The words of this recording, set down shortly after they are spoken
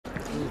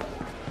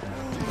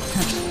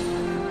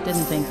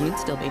Didn't think you'd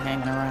still be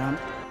hanging around.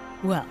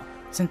 Well,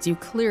 since you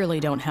clearly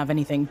don't have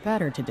anything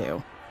better to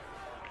do,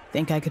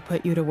 think I could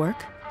put you to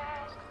work?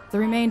 The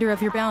remainder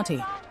of your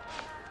bounty.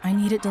 I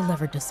need it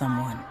delivered to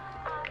someone.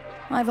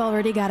 I've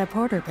already got a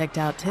porter picked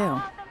out, too.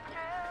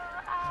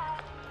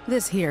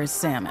 This here's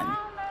Salmon.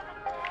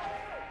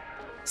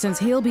 Since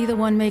he'll be the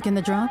one making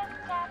the drop,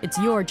 it's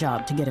your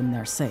job to get him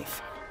there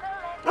safe.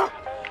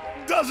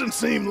 Doesn't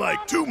seem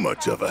like too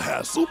much of a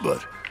hassle,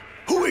 but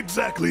who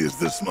exactly is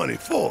this money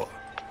for?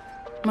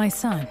 My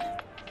son.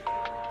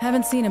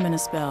 Haven't seen him in a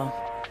spell.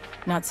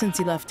 Not since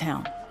he left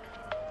town.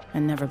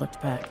 And never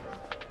looked back.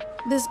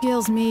 This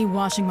gills me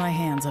washing my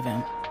hands of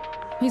him.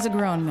 He's a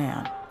grown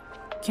man.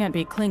 Can't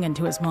be clinging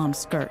to his mom's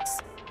skirts.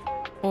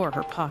 Or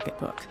her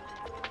pocketbook.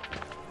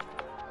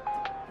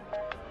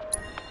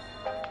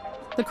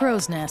 The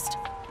Crow's Nest.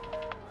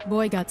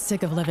 Boy got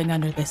sick of living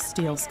under this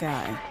steel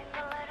sky.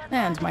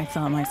 And my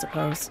thumb, I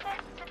suppose.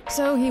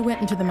 So he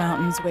went into the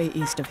mountains way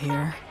east of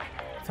here.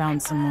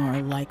 Found some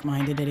more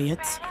like-minded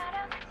idiots.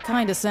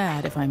 Kinda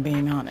sad, if I'm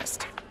being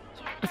honest.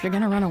 If you're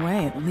gonna run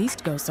away, at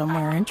least go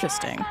somewhere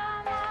interesting.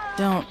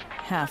 Don't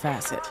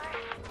half-ass it.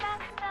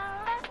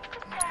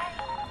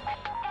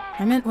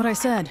 I meant what I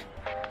said.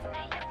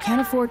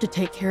 Can't afford to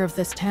take care of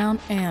this town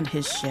and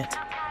his shit.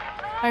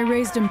 I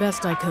raised him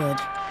best I could.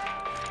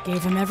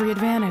 Gave him every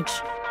advantage.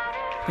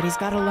 But he's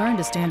gotta learn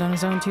to stand on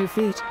his own 2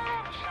 feet.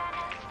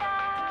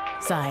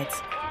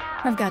 Besides,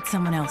 I've got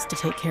someone else to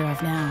take care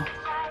of now.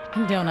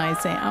 Don't I,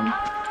 Sam?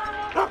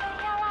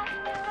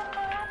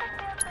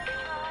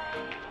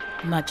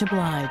 Much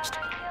obliged.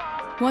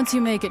 Once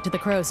you make it to the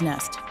Crow's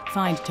Nest,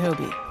 find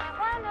Toby.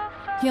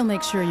 He'll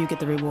make sure you get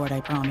the reward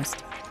I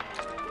promised.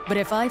 But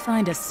if I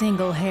find a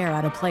single hair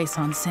out of place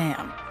on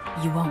Sam,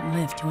 you won't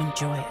live to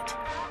enjoy it.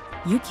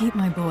 You keep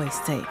my boy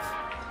safe.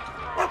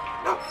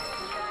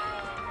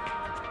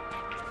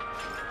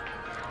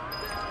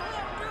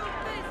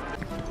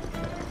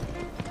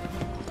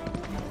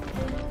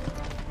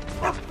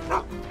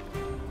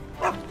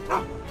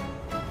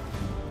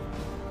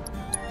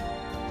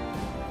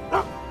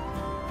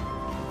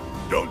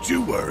 Don't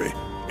you worry.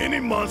 Any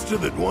monster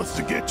that wants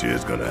to get you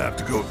is gonna have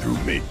to go through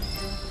me.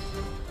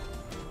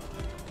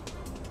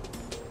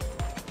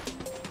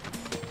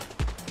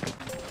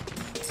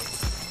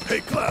 Hey,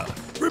 Cloud,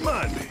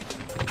 remind me,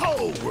 how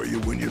old were you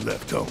when you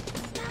left home?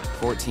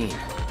 14.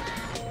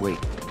 Wait,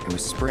 it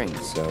was spring,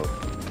 so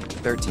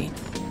 13.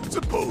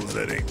 Suppose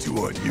that ain't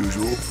too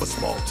unusual for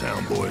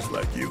small-town boys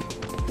like you.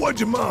 What'd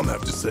your mom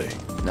have to say?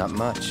 Not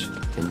much.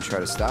 Didn't try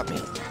to stop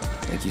me.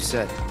 Like you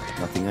said,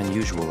 nothing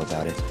unusual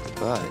about it.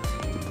 But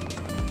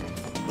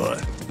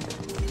But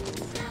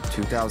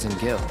 2,000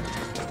 gil.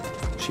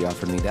 She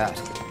offered me that.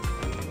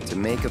 To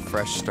make a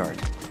fresh start.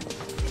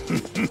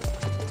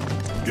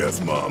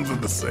 guess moms are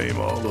the same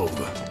all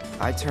over.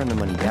 I turned the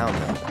money down,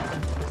 though.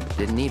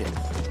 Didn't need it,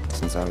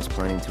 since I was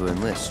planning to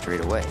enlist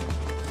straight away.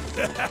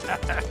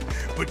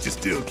 But you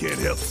still can't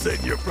help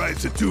setting your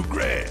price at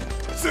 $2,000.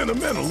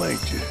 Sentimental,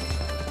 ain't you?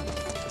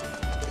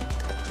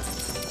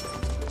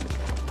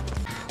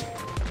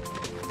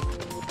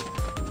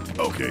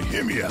 Okay,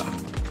 hear me out.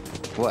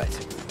 What?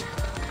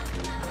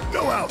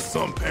 Know how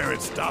some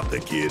parents stop their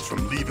kids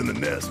from leaving the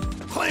nest,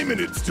 claiming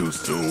it's too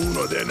soon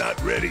or they're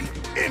not ready?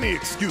 Any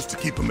excuse to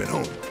keep them at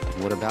home.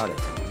 What about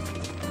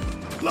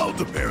it?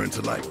 Loads of parents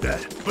are like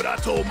that, but I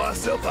told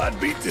myself I'd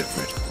be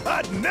different.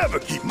 I'd never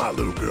keep my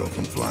little girl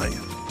from flying.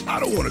 I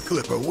don't want to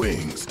clip her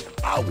wings.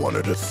 I want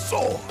her to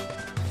soar.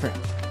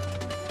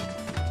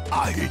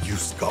 I hear you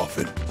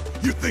scoffing.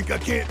 You think I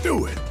can't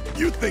do it.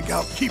 You think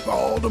I'll keep her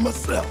all to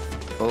myself.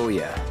 Oh,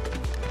 yeah.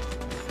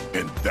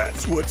 And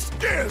that's what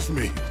scares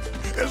me.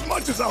 As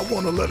much as I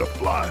want to let her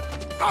fly,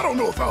 I don't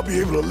know if I'll be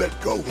able to let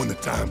go when the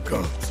time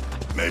comes.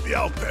 Maybe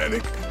I'll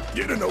panic,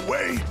 get in her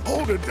way,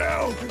 hold her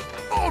down,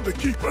 all to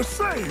keep her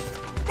safe.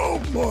 Oh,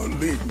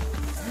 Marlene,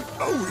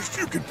 I wish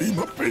you could be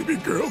my baby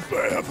girl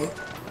forever.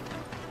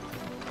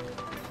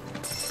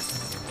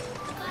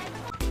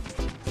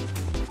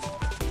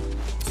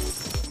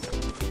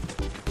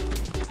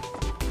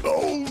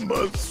 Oh,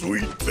 my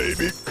sweet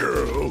baby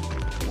girl.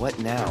 What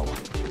now?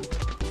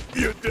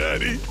 Your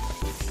daddy.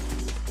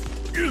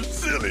 Your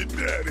silly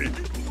daddy.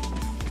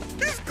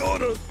 He's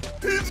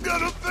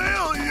gonna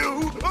fail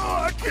you.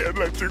 Oh, I can't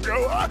let you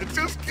go. I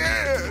just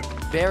can't.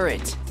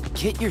 Barrett,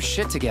 get your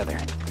shit together.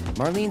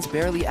 Marlene's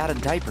barely out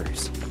of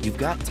diapers. You've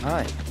got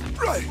time.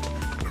 Right.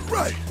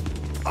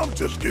 I'm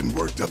just getting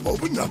worked up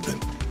over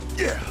nothing.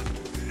 Yeah,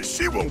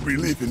 she won't be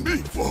leaving me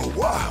for a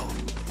while.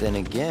 Then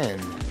again...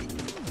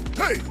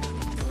 Hey!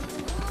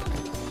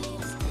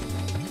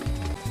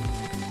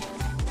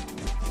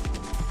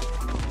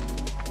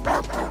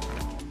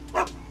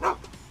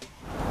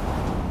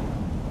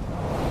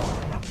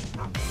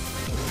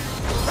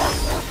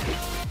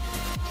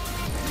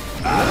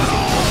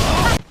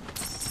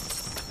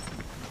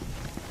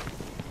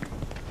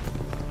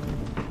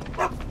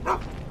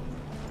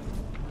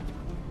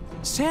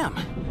 Sam,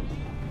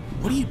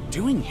 what are you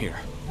doing here?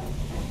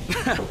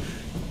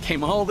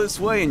 Came all this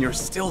way and you're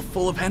still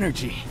full of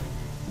energy.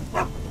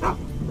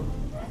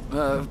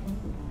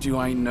 Do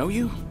I know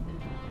you?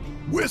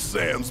 We're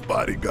Sam's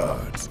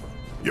bodyguards.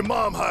 Your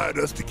mom hired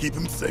us to keep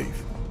him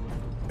safe.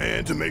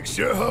 And to make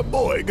sure her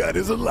boy got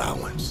his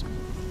allowance.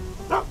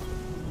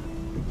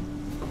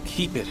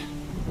 Keep it.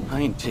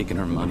 I ain't taking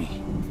her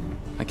money.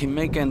 I can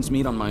make ends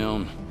meet on my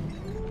own.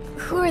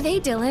 Who are they,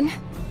 Dylan?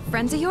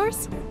 Friends of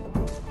yours?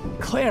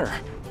 Claire,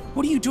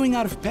 what are you doing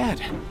out of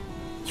bed?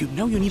 You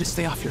know you need to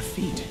stay off your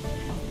feet.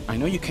 I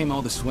know you came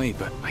all this way,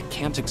 but I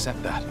can't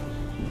accept that.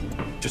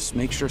 Just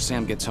make sure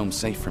Sam gets home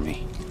safe for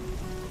me.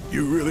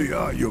 You really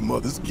are your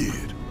mother's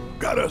kid.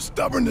 Got her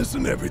stubbornness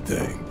and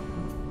everything.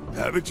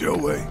 Have it your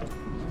way.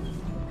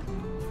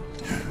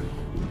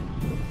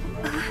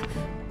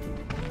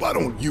 Why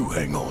don't you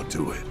hang on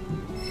to it?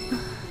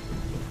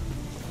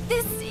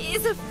 This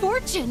is a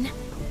fortune.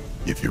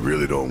 If you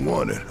really don't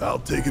want it, I'll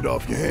take it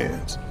off your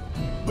hands.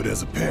 But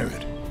as a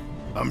parent,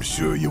 I'm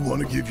sure you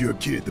want to give your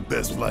kid the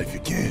best life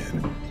you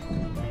can.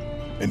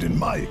 And in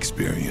my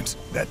experience,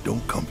 that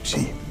don't come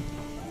cheap.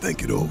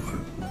 Think it over.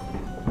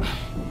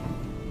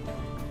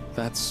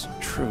 That's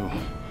true.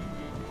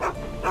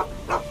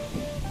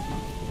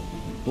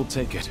 We'll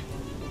take it.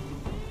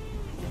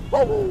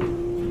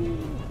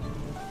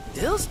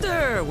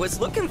 Dilster, was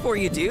looking for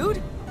you,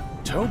 dude.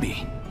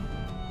 Toby.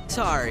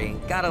 Sorry,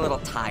 got a little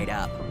tied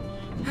up.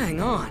 Hang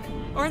on,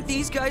 aren't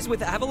these guys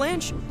with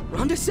Avalanche?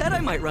 Rhonda said I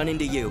might run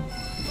into you.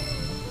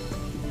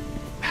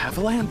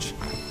 Avalanche?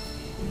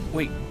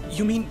 Wait,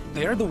 you mean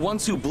they're the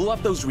ones who blew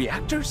up those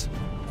reactors?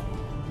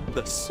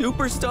 The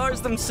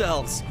superstars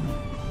themselves.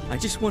 I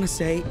just want to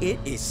say it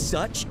is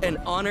such an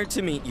honor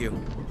to meet you.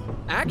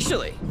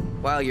 Actually,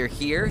 while you're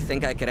here,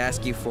 think I could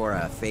ask you for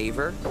a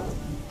favor?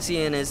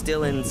 Seeing as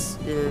Dylan's,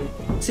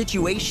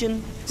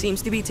 situation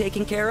seems to be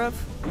taken care of?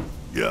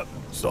 Yep,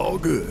 it's all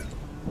good.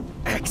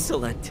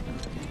 Excellent.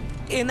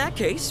 In that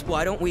case,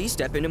 why don't we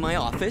step into my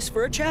office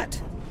for a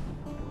chat?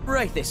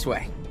 Right this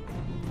way.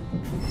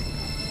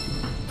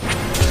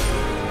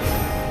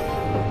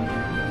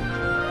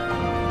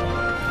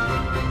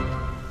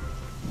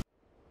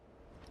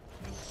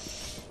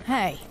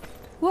 Hey,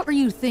 what were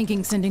you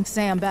thinking sending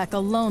Sam back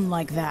alone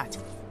like that?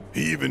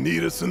 He even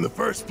need us in the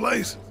first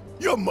place?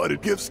 Your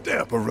mother'd give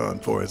Stamp a run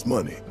for his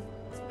money.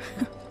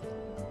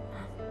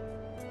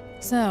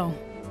 So,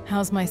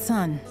 how's my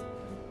son?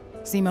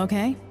 Seem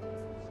okay?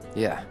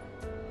 Yeah.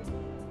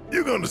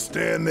 You gonna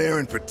stand there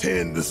and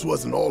pretend this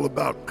wasn't all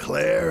about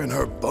Claire and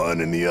her bun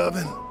in the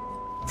oven?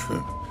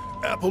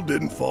 Apple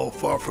didn't fall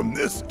far from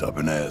this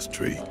stubborn-ass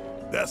tree.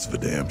 That's for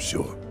damn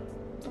sure.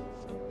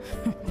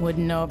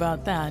 Wouldn't know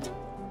about that.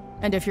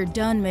 And if you're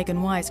done making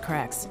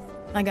wisecracks,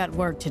 I got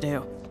work to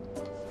do.